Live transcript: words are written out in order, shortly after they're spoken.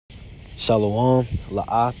Shalom,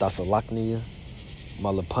 La'a, Dasalaknia,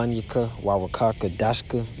 Malapanyaka, Warakaka,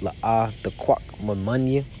 Dashka, La'a, the Quack,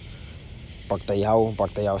 Mamanya,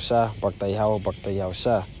 Baktayahu Shah, Baktayahu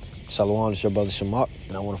Shah. Shalom, it's your brother Shamak,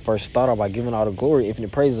 and I want to first start off by giving all the glory,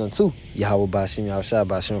 infinite praises unto Yahweh Bashim Yahushua,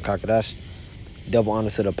 Bashim Kakadash. Double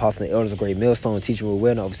honor to the apostles and elders of Great Millstone, teaching with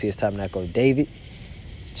will, and overseers Tabernacle of David.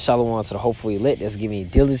 Shalom to the hopefully elect that's giving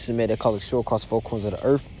diligence to make that call it sure across the four corners of the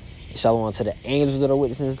earth. And shalom to the angels that are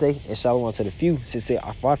witnessing this day. And shalom to the few sincere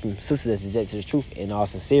Afatim, sisters that's rejected to the truth in all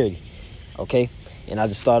sincerity. Okay? And I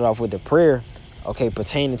just started off with the prayer, okay,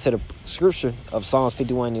 pertaining to the scripture of Psalms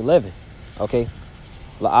 51:11. Okay?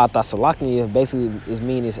 La'a Thasalaknia basically is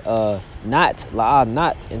meaning not, La'a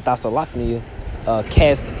not, and Thasalaknia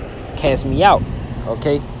cast me out.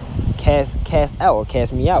 Okay? Cast out or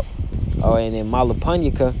cast me out. And then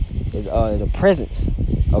Malapanyaka is the presence,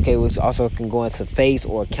 okay, which also can go into face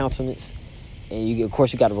or countenance. And you of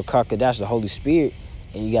course you got the Rakakadash, the Holy Spirit,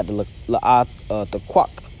 and you got the La'at, the Quack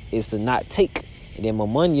is to not take, and then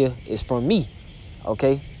Mamanya is from me.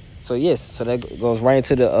 Okay, so yes, so that goes right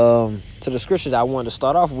into the scripture that I wanted to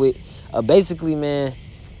start off with. Basically, man,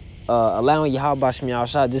 allowing Yahweh Bashim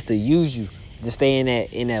Yahushua just to use you, to stay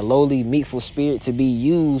in that lowly, meekful spirit, to be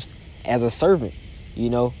used as a servant. You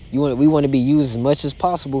know, we want to be used as much as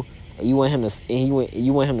possible, and you want him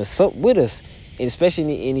to sup with us, and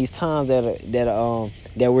especially in these times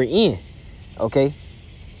that we're in. Okay,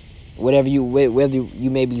 whether you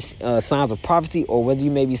may be signs of prophecy, or whether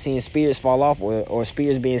you may be seeing spirits fall off, or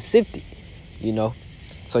spirits being sifted. You know,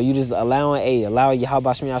 so you just allow Yahweh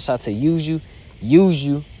Bashim Yahushua to use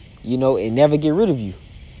you, you know, and never get rid of you.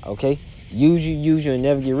 Okay, use you, and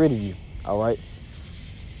never get rid of you. All right.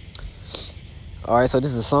 All right, so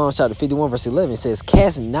this is Psalms chapter 51, verse 11. It says,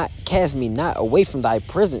 cast me not away from thy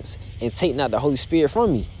presence, and take not the Holy Spirit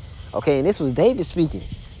from me. Okay, and this was David speaking.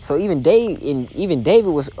 So even David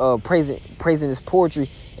was praising his poetry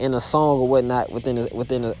in a song or whatnot within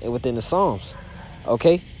the Psalms.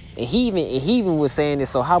 Okay, and he even was saying this.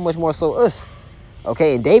 So how much more so us?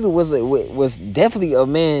 Okay, and David was definitely a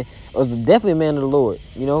man of the Lord.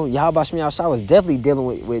 You know, Yahweh Bashim Yahushua was definitely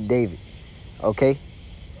dealing with David. Okay.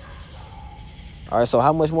 All right, so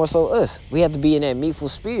how much more so us? We have to be in that meekful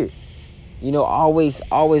spirit. You know, always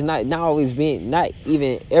not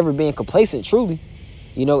even ever being complacent, truly.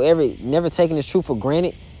 You know, never taking this truth for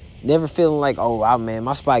granted. Never feeling like, oh, man,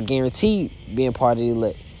 my spot guaranteed being part of the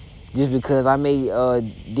elect. Just because I may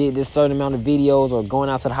did this certain amount of videos or going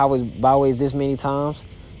out to the highways, byways this many times,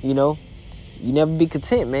 you know. You never be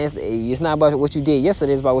content, man. It's not about what you did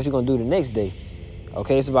yesterday. It's about what you're going to do the next day.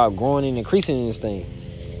 Okay, it's about growing and increasing in this thing.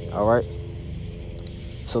 All right.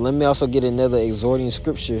 So let me also get another exhorting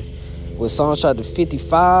scripture with Psalms chapter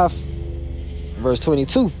 55, verse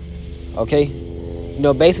 22. Okay, you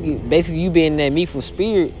know, basically you being in that meekful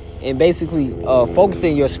spirit and basically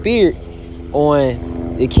focusing your spirit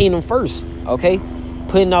on the kingdom first. Okay,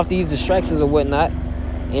 putting off these distractions or whatnot,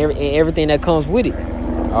 and everything that comes with it.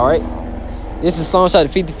 All right, this is Psalms chapter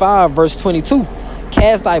 55, verse 22.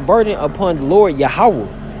 Cast thy burden upon the Lord Yahweh,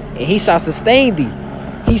 and he shall sustain thee.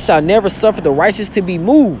 He shall never suffer the righteous to be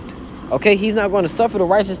moved. Okay, he's not going to suffer the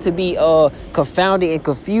righteous to be confounded and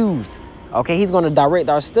confused. Okay, he's going to direct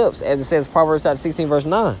our steps, as it says Proverbs chapter 16, verse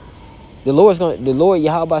 9. The Lord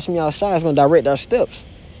Yahweh Bashim Yahushua is going to direct our steps.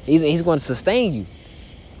 He's going to sustain you.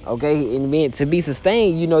 Okay, and to be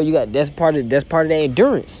sustained, you know, that's part of that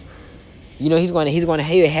endurance. You know, he's going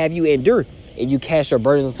to have you endure if you cast your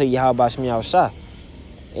burdens unto Yahweh Bashim Yahushua.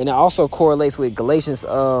 And it also correlates with Galatians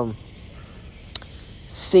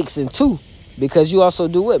 6:2, because you also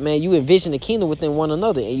do what, man? You envision the kingdom within one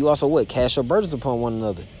another, and you also what? Cast your burdens upon one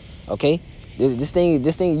another. Okay, this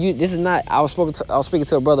is not. I was speaking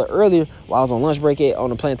to a brother earlier while I was on lunch break on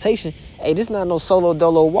the plantation. Hey, this is not no solo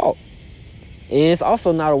dolo walk, and it's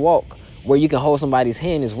also not a walk where you can hold somebody's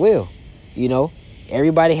hand as well. You know,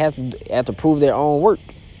 everybody have to prove their own work.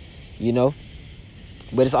 You know,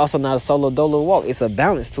 but it's also not a solo dolo walk. It's a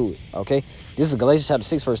balance to it. Okay, this is Galatians chapter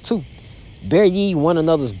 6, verse 2. Bear ye one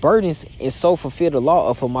another's burdens, and so fulfill the law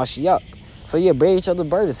of Hamashiach. So yeah, bear each other's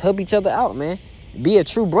burdens, help each other out, man. Be a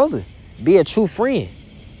true brother, be a true friend,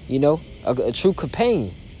 you know, a true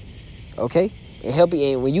companion. Okay,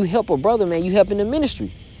 and when you help a brother, man, you help in the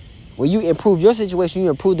ministry. When you improve your situation, you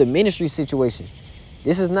improve the ministry situation.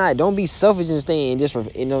 This is not. Don't be selfish in this thing and just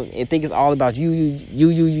and think it's all about you, and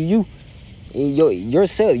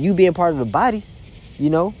yourself. You being part of the body, you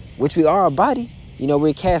know, which we are a body. You know,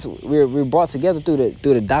 we're brought together through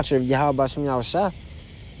the doctrine of Yahweh Bashim Yahushua.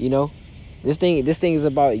 You know, this thing is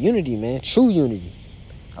about unity, man, true unity.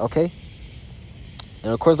 Okay,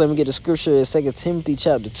 and of course, let me get the scripture in 2 Timothy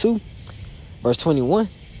chapter 2, Verse 21.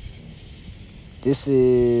 This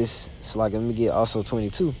is, it's like, let me get also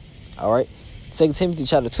 22. All right. 2 Timothy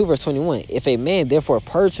chapter 2, verse 21. If a man therefore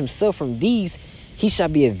purge himself from these, he shall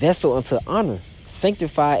be a vessel unto honor,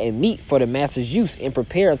 sanctified and meet for the master's use, and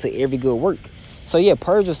prepare unto every good work. So yeah,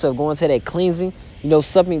 purge yourself, go into that cleansing,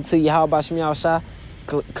 submitting to Yahweh Shem Yahushua,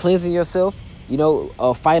 cleansing yourself,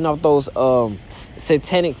 fighting off those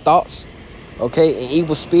satanic thoughts, okay, and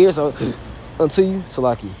evil spirits unto you,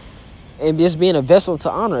 Salaki. And just being a vessel to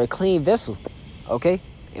honor, a clean vessel, okay?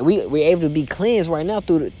 And we're able to be cleansed right now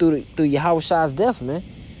through Yahweh's death, man.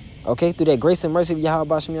 Okay, through that grace and mercy of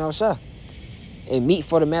Yahweh Shem Yahushua. And meet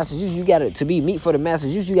for the master's use, to be meet for the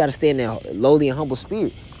master's use, you got to stay in that lowly and humble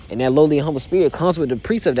spirit. And that lowly and humble spirit comes with the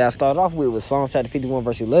precept that I started off with Psalms chapter 51,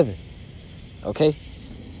 verse 11. Okay?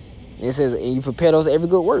 And it says, and you prepare those every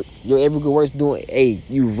good work. Your every good work is doing,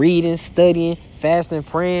 you reading, studying, fasting,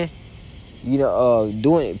 praying,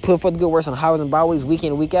 put forth good works on highways and byways week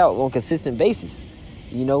in and week out on a consistent basis.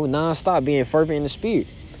 Non-stop, being fervent in the spirit.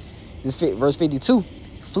 This verse 52.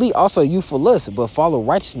 Flee also youthful lust, but follow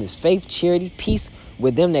righteousness, faith, charity, peace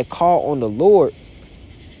with them that call on the Lord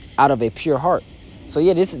out of a pure heart. So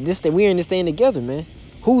yeah, we're in this thing together, man.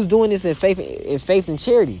 Who's doing this in faith and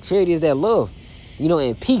charity? Charity is that love,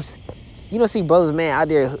 and peace. You don't see brothers, man, out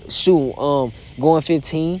there shooting, going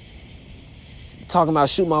 15, talking about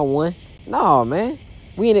shoot my one. No, man.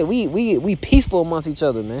 We in it. We peaceful amongst each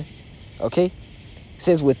other, man. Okay. It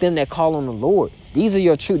says with them that call on the Lord. This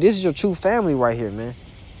is your true family right here, man.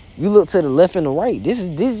 You look to the left and the right. This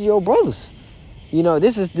is your brothers.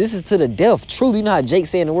 This is to the death. Truly, you know how Jake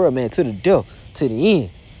say in the world, man, to the death, to the end.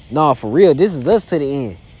 Nah, for real, this is us to the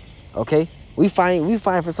end. Okay? We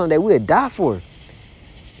fight for something that we'll die for.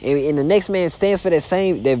 And the next man stands for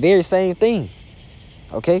that very same thing.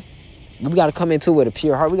 Okay? We gotta come into it with a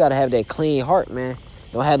pure heart. We gotta have that clean heart, man.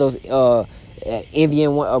 Don't have those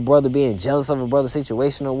envying a brother, being jealous of a brother's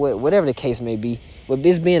situation or whatever the case may be. But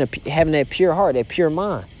this having that pure heart, that pure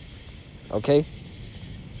mind. Okay?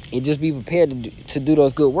 And just be prepared to do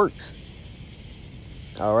those good works.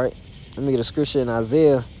 All right? Let me get a scripture in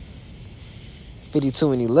Isaiah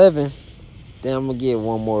 52 and 11. Then I'm going to get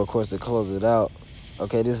one more, of course, to close it out.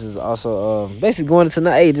 Okay, this is also basically going into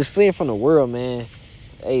tonight. Hey, just fleeing from the world, man.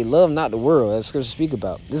 Hey, love not the world, as scripture speak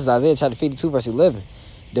about. This is Isaiah chapter 52, verse 11.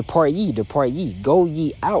 Depart ye, go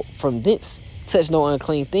ye out from thence. Touch no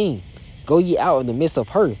unclean thing. Go ye out in the midst of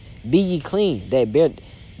her. Be ye clean, that bear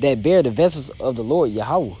the vessels of the Lord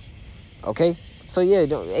Yahweh. Okay? So yeah,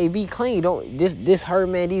 be clean. This her,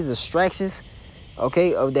 man, these distractions,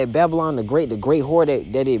 okay, of that Babylon, the great whore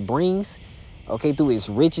that it brings, okay, through its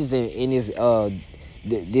riches and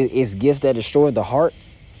its gifts that destroy the heart,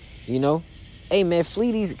 Hey man,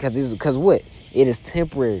 flee these because what? It is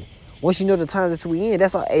temporary. Once you know the times that we in,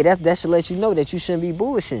 that's all. Hey, that should let you know that you shouldn't be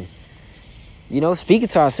bullshitting. Speaking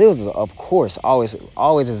to ourselves, of course, always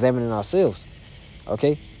examining ourselves.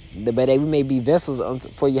 Okay? But we may be vessels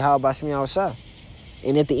for Yahweh Shem Yahushua.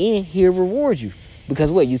 And at the end, he'll reward you. Because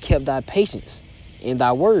what? You kept thy patience in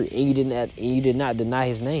thy word, and you did not deny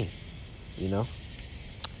his name.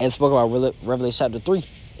 And spoke about Revelation chapter 3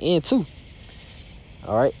 and 2.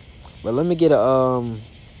 Alright? But let me get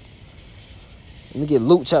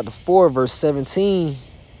Luke chapter 4, verse 17.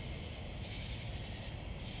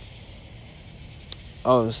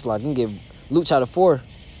 Oh, it's like, let me get Luke chapter 4,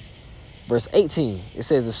 verse 18. It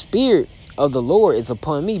says, the Spirit of the Lord is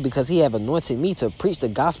upon me, because he have anointed me to preach the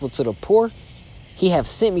gospel to the poor. He have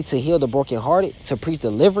sent me to heal the brokenhearted, to preach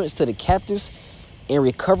deliverance to the captives, and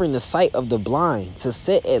recovering the sight of the blind, to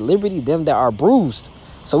set at liberty them that are bruised.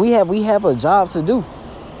 So we have a job to do.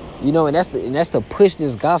 And that's to push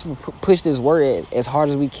this gospel, push this word as hard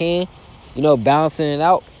as we can, balancing it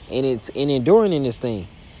out and enduring in this thing.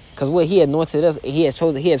 Because what he anointed us, he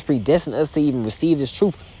has predestined us to even receive this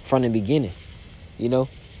truth from the beginning.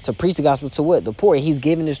 To preach the gospel to what? The poor. He's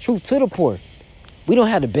giving this truth to the poor. We don't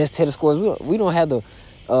have the best test scores. We don't have the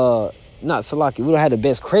we don't have the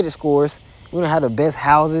best credit scores. We don't have the best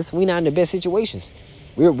houses. We're not in the best situations.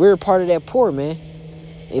 We're part of that poor, man.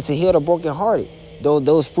 And to heal the brokenhearted.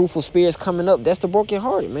 Those fruitful spirits coming up, that's the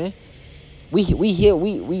brokenhearted, man.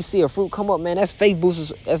 We see a fruit come up, man. That's faith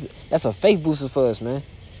boosters. That's a faith booster for us, man.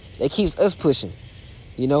 That keeps us pushing,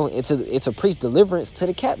 it's a preach deliverance to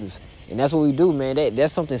the captives. And that's what we do, man.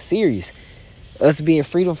 That's something serious. Us being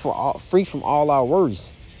free from all our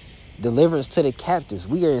worries. Deliverance to the captives.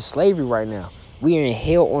 We are in slavery right now. We are in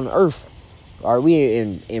hell on earth. Or we are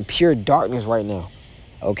in pure darkness right now.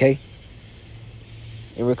 Okay?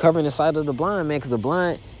 And recovering the sight of the blind, man, because the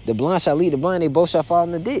blind shall lead the blind, they both shall fall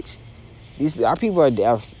in the ditch. Our people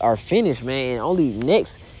are finished, man, and only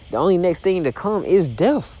next The only next thing to come is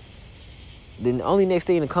death. The only next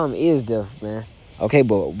thing to come is death, man. Okay,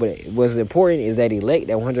 but what's important is that elect,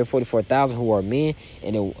 that 144,000 who are men,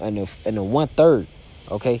 and the 1/3,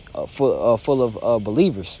 okay, full of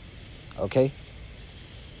believers, okay.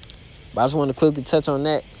 But I just want to quickly touch on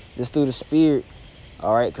that, just through the Spirit,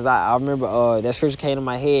 all right, because I remember that scripture came to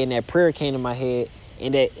my head, and that prayer came to my head,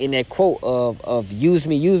 and that quote of use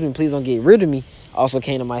me, please don't get rid of me, also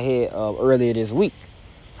came to my head earlier this week.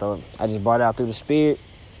 So I just brought it out through the Spirit,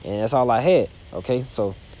 and that's all I had. Okay,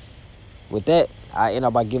 so with that, I end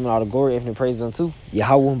up by giving all the glory, infinite praise unto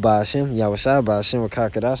Yahweh, Ba'ashem, Yahushua, Ba'ashem,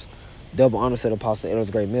 Rakakadash. Double honor to the apostle, elders,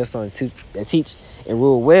 great millstone that teach and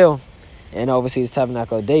rule well, and oversees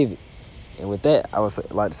Tabernacle of David. And with that, I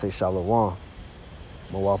would like to say Shalom.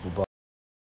 Mawapa.